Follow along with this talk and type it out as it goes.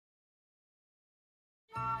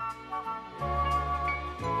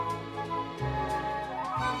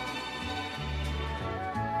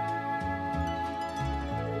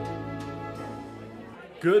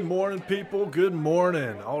Good morning, people. Good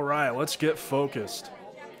morning. All right, let's get focused.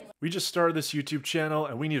 We just started this YouTube channel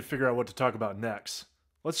and we need to figure out what to talk about next.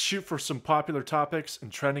 Let's shoot for some popular topics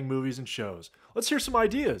and trending movies and shows. Let's hear some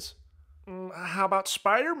ideas. How about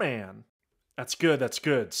Spider-Man? That's good, that's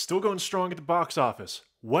good. Still going strong at the box office.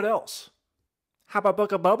 What else? How about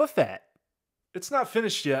Book of Boba Fett? It's not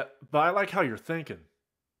finished yet, but I like how you're thinking.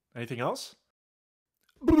 Anything else?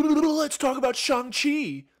 Let's talk about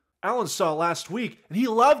Shang-Chi. Alan saw it last week, and he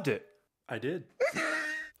loved it. I did.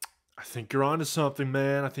 I think you're onto something,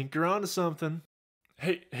 man. I think you're onto something.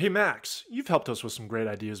 Hey, Max, you've helped us with some great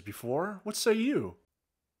ideas before. What say you?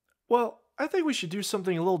 Well, I think we should do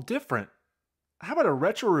something a little different. How about a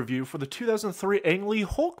retro review for the 2003 Ang Lee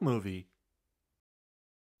Hulk movie?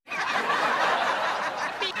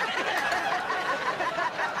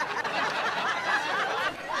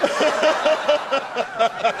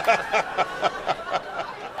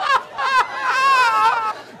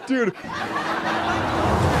 Dude.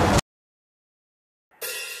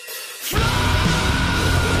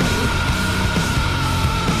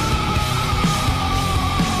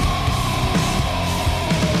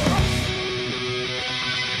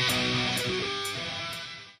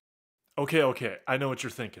 Okay, I know what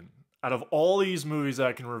you're thinking. Out of all these movies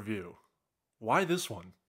I can review, why this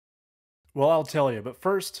one? Well, I'll tell you, but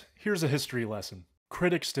first, here's a history lesson.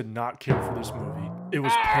 Critics did not care for this movie. It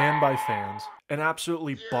was panned by fans and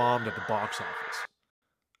absolutely bombed at the box office.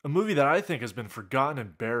 A movie that I think has been forgotten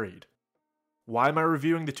and buried. Why am I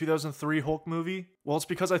reviewing the 2003 Hulk movie? Well, it's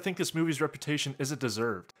because I think this movie's reputation isn't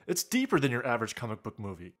deserved. It's deeper than your average comic book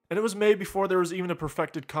movie. And it was made before there was even a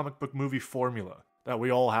perfected comic book movie formula that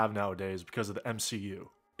we all have nowadays because of the MCU.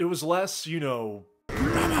 It was less, you know...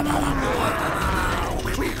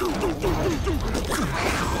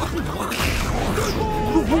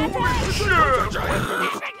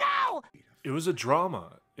 It was a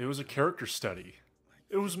drama. It was a character study.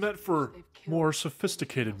 It was meant for more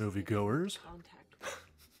sophisticated moviegoers.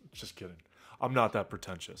 Just kidding. I'm not that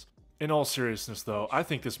pretentious. In all seriousness, though, I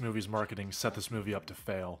think this movie's marketing set this movie up to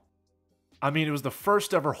fail. I mean, it was the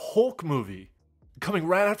first ever Hulk movie, coming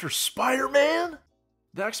right after Spider-Man?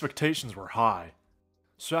 The expectations were high.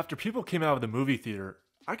 So after people came out of the movie theater,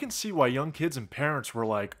 I can see why young kids and parents were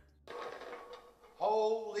like,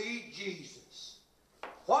 "Holy Jesus.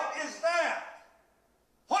 What is that?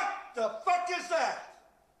 What the fuck is that?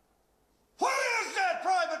 What is that,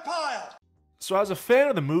 Private Pile?" So as a fan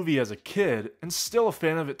of the movie as a kid, and still a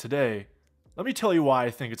fan of it today, let me tell you why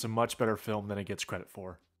I think it's a much better film than it gets credit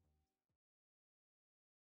for.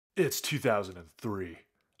 It's 2003.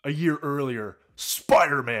 A year earlier,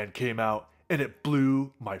 Spider-Man came out, and it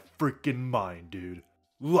blew my freaking mind, dude.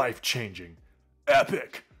 Life-changing.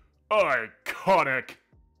 Epic. Iconic.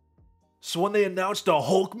 So when they announced a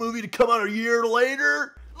Hulk movie to come out a year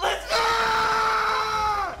later... Let's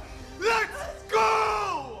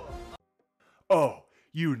go! Oh,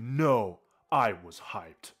 you know I was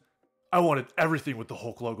hyped. I wanted everything with the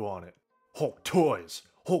Hulk logo on it. Hulk toys,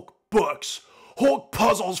 Hulk books, Hulk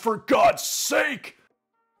puzzles, for God's sake!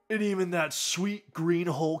 And even that sweet green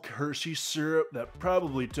Hulk Hershey syrup that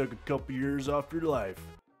probably took a couple years off your life.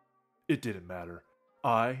 It didn't matter.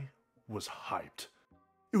 I was hyped.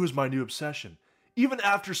 It was my new obsession. Even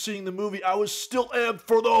after seeing the movie, I was still amped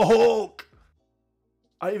for the Hulk!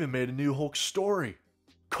 I even made a new Hulk story.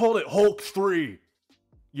 Called it Hulk 3.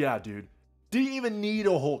 Yeah, dude. Didn't even need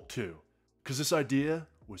a Hulk 2. Because this idea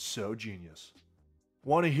was so genius.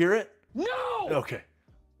 Want to hear it? No! Okay,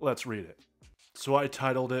 let's read it. So I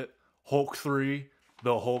titled it Hulk 3,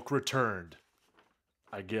 The Hulk Returned.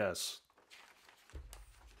 I guess.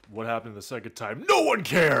 What happened the second time? No one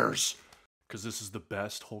cares! Because this is the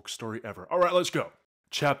best Hulk story ever. Alright, let's go.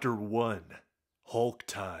 Chapter 1. Hulk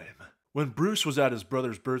Time. When Bruce was at his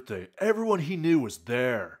brother's birthday, everyone he knew was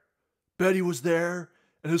there. Betty was there,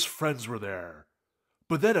 and his friends were there.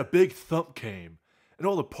 But then a big thump came, and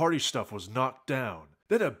all the party stuff was knocked down.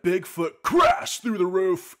 Then a Bigfoot crashed through the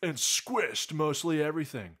roof and squished mostly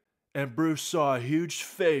everything. And Bruce saw a huge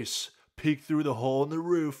face peek through the hole in the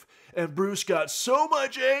roof, and Bruce got so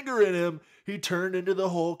much anger in him, he turned into the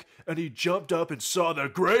Hulk, and he jumped up and saw the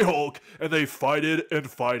Grey Hulk, and they fighted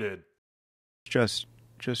and fighted. Just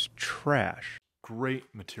trash.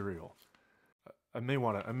 Great material. I may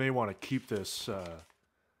want to keep this to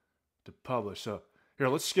publish. So here,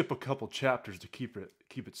 let's skip a couple chapters to keep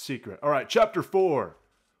it secret. All right, chapter 4.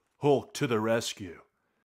 Hulk to the rescue.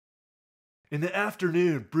 In the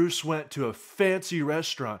afternoon, Bruce went to a fancy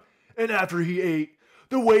restaurant, and after he ate,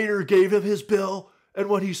 The waiter gave him his bill, and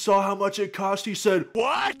when he saw how much it cost, he said,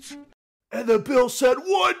 "What?" And the bill said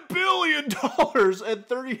 $1 billion and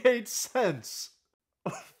 38 cents.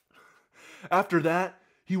 After that,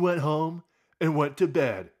 he went home and went to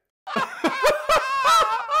bed.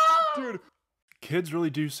 Dude, kids really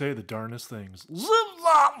do say the darnest things. Zip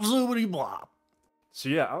zop zoobity blop. So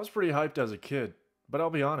yeah, I was pretty hyped as a kid, but I'll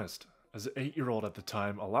be honest, as an 8-year-old at the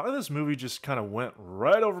time, a lot of this movie just kind of went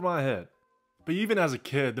right over my head. But even as a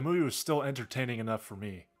kid, the movie was still entertaining enough for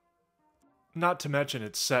me. Not to mention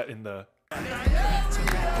it's set in the... Like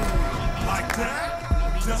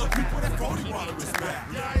that? Tell the people that Goldwater is back.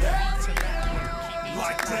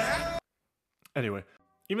 Like that? Anyway,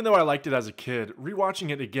 even though I liked it as a kid,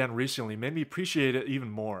 rewatching it again recently made me appreciate it even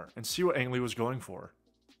more and see what Ang Lee was going for.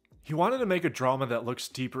 He wanted to make a drama that looks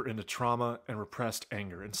deeper into trauma and repressed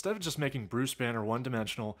anger, instead of just making Bruce Banner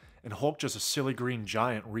one-dimensional and Hulk just a silly green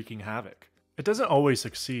giant wreaking havoc. It doesn't always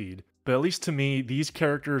succeed, but at least to me, these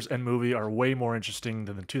characters and movie are way more interesting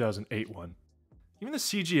than the 2008 one. Even the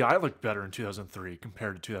CGI looked better in 2003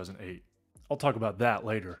 compared to 2008. I'll talk about that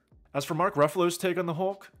later. As for Mark Ruffalo's take on the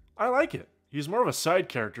Hulk, I like it. He's more of a side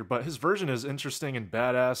character, but his version is interesting and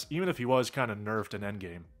badass, even if he was kind of nerfed in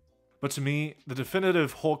Endgame. But to me, the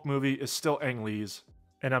definitive Hulk movie is still Ang Lee's,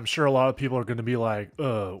 and I'm sure a lot of people are going to be like,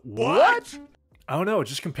 what? I don't know,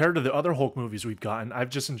 just compared to the other Hulk movies we've gotten, I've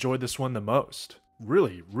just enjoyed this one the most.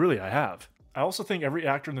 Really, I have. I also think every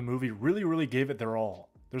actor in the movie really gave it their all.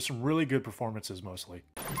 There's some really good performances mostly.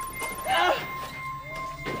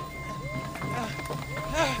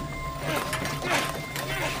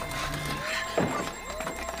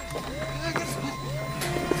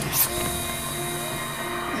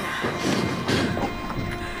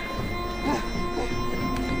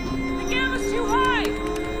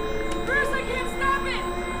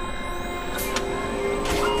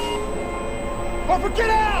 Harper, get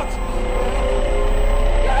out!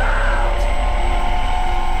 Get out!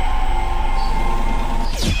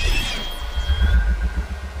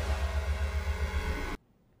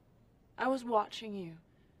 I was watching you.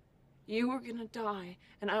 You were gonna die,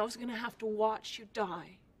 and I was gonna have to watch you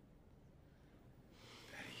die.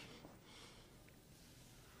 Betty,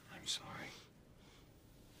 I'm sorry.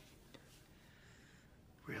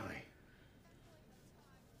 Really?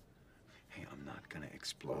 Hey, I'm not gonna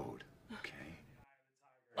explode, okay?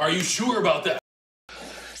 Are you sure about that?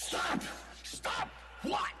 Stop! Stop!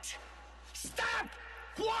 What? Stop!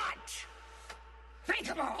 What? Think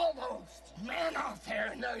of all those men out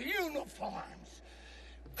there in their uniforms,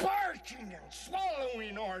 barking and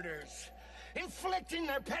swallowing orders, inflicting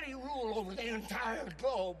their petty rule over the entire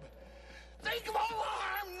globe. Think of all the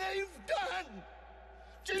harm they've done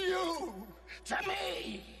to you, to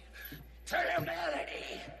me, to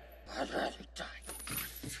humanity. I'd rather die.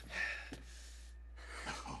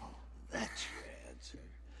 That's your answer.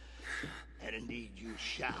 And indeed you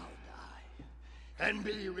shall die. And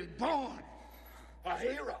be reborn. A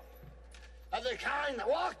hero. Of the kind that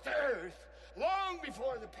walked the earth long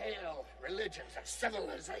before the pale religions of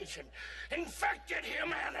civilization infected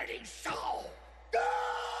humanity's soul. Go!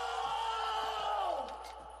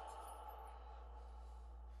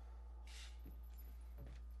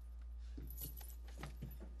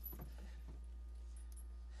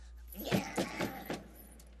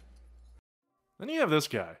 Then you have this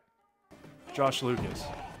guy, Josh Lucas.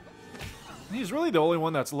 He's really the only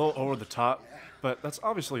one that's a little over the top, but that's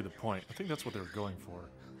obviously the point. I think that's what they were going for.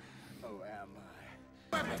 Oh, am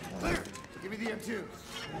I? Clear! Give me the M2.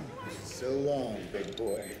 So long, big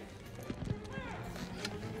boy.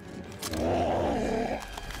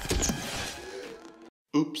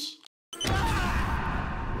 Oops.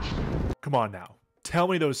 Come on now. Tell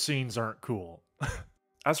me those scenes aren't cool.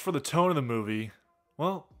 As for the tone of the movie,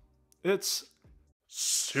 well, it's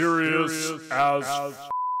serious as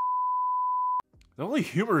The only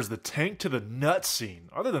humor is the tank to the nut scene.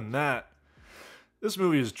 Other than that, this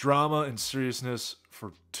movie is drama and seriousness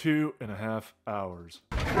for 2.5 hours.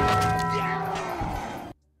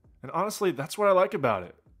 And honestly, that's what I like about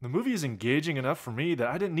it. The movie is engaging enough for me that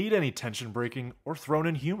I didn't need any tension breaking or thrown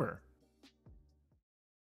in humor.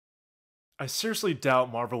 I seriously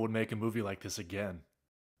doubt Marvel would make a movie like this again.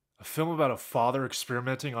 A film about a father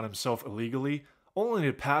experimenting on himself illegally, only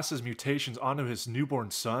to pass his mutations onto his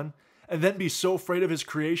newborn son, and then be so afraid of his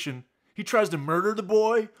creation, he tries to murder the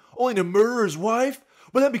boy, only to murder his wife,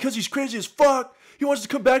 but then because he's crazy as fuck, he wants to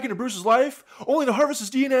come back into Bruce's life, only to harvest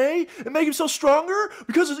his DNA and make himself stronger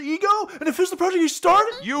because of his ego and to finish the project he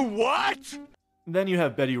started? You what? And then you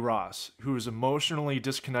have Betty Ross, who is emotionally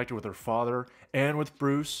disconnected with her father and with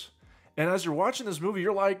Bruce, and as you're watching this movie,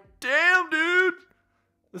 you're like, damn, dude!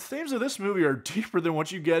 The themes of this movie are deeper than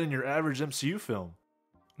what you get in your average MCU film.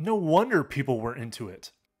 No wonder people were into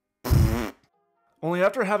it. Only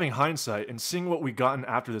after having hindsight and seeing what we gotten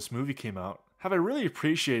after this movie came out, have I really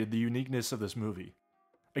appreciated the uniqueness of this movie.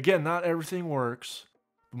 Again, not everything works,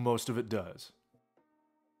 but most of it does.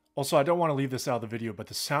 Also, I don't want to leave this out of the video, but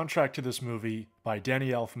the soundtrack to this movie by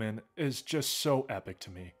Danny Elfman is just so epic to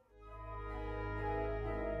me.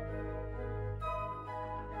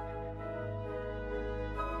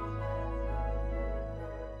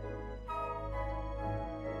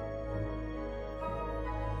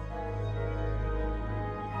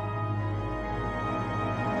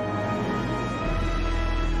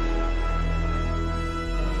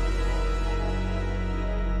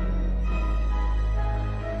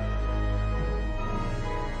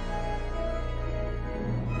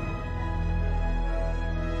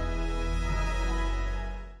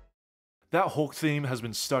 That Hulk theme has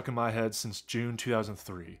been stuck in my head since June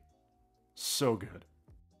 2003. So good.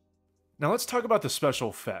 Now let's talk about the special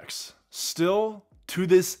effects. Still, to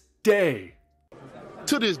this day.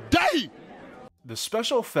 To this day! The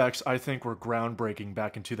special effects, I think, were groundbreaking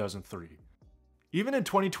back in 2003. Even in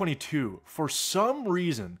 2022, for some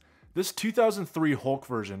reason, this 2003 Hulk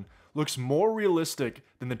version looks more realistic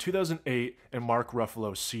than the 2008 and Mark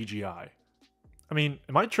Ruffalo CGI. I mean,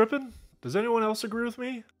 am I tripping? Does anyone else agree with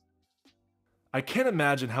me? I can't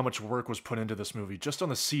imagine how much work was put into this movie just on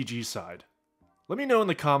the CG side. Let me know in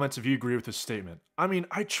the comments if you agree with this statement. I mean,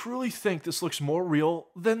 I truly think this looks more real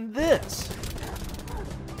than this.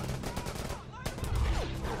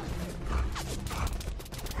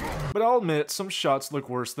 But I'll admit, some shots look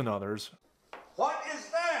worse than others. What is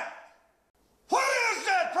that? What is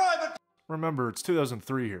that, Private? Remember, it's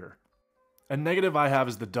 2003 here. A negative I have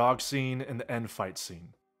is the dog scene and the end fight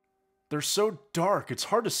scene. They're so dark, it's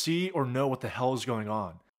hard to see or know what the hell is going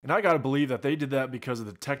on. And I gotta believe that they did that because of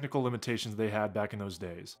the technical limitations they had back in those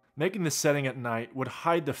days. Making the setting at night would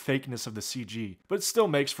hide the fakeness of the CG, but it still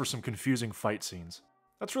makes for some confusing fight scenes.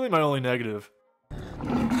 That's really my only negative.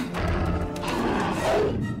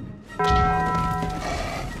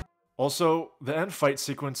 Also, the end fight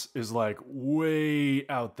sequence is like way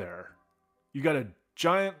out there. You got a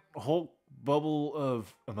giant Hulk bubble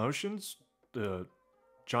of emotions?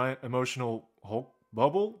 Giant emotional Hulk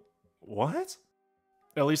bubble? What?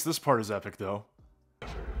 At least this part is epic, though.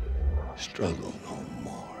 Struggle no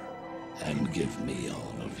more, and give me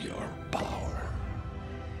all of your power.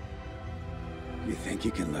 You think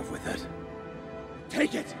you can live with it?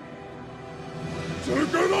 Take it!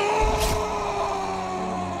 Take it all!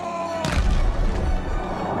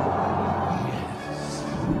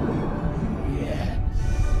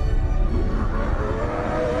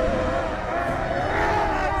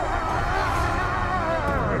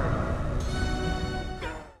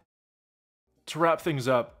 To wrap things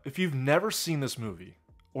up, if you've never seen this movie,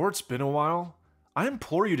 or it's been a while, I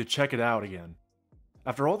implore you to check it out again.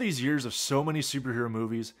 After all these years of so many superhero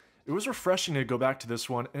movies, it was refreshing to go back to this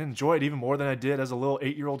one and enjoy it even more than I did as a little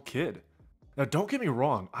 8-year-old kid. Now don't get me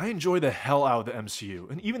wrong, I enjoy the hell out of the MCU,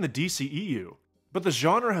 and even the DCEU. But the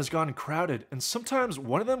genre has gotten crowded, and sometimes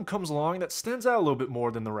one of them comes along that stands out a little bit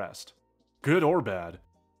more than the rest. Good or bad.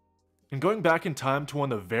 And going back in time to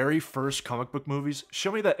one of the very first comic book movies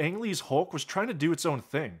showed me that Ang Lee's Hulk was trying to do its own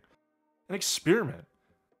thing. An experiment.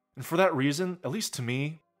 And for that reason, at least to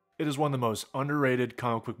me, it is one of the most underrated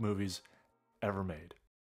comic book movies ever made.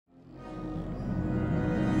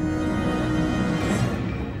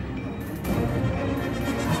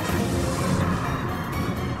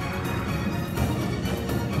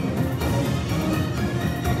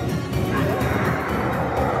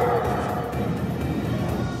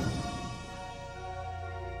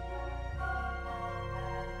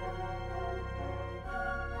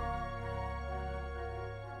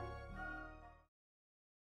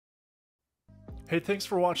 Hey, thanks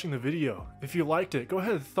for watching the video. If you liked it, go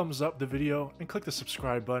ahead and thumbs up the video and click the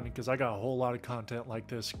subscribe button because I got a whole lot of content like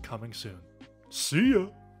this coming soon. See ya!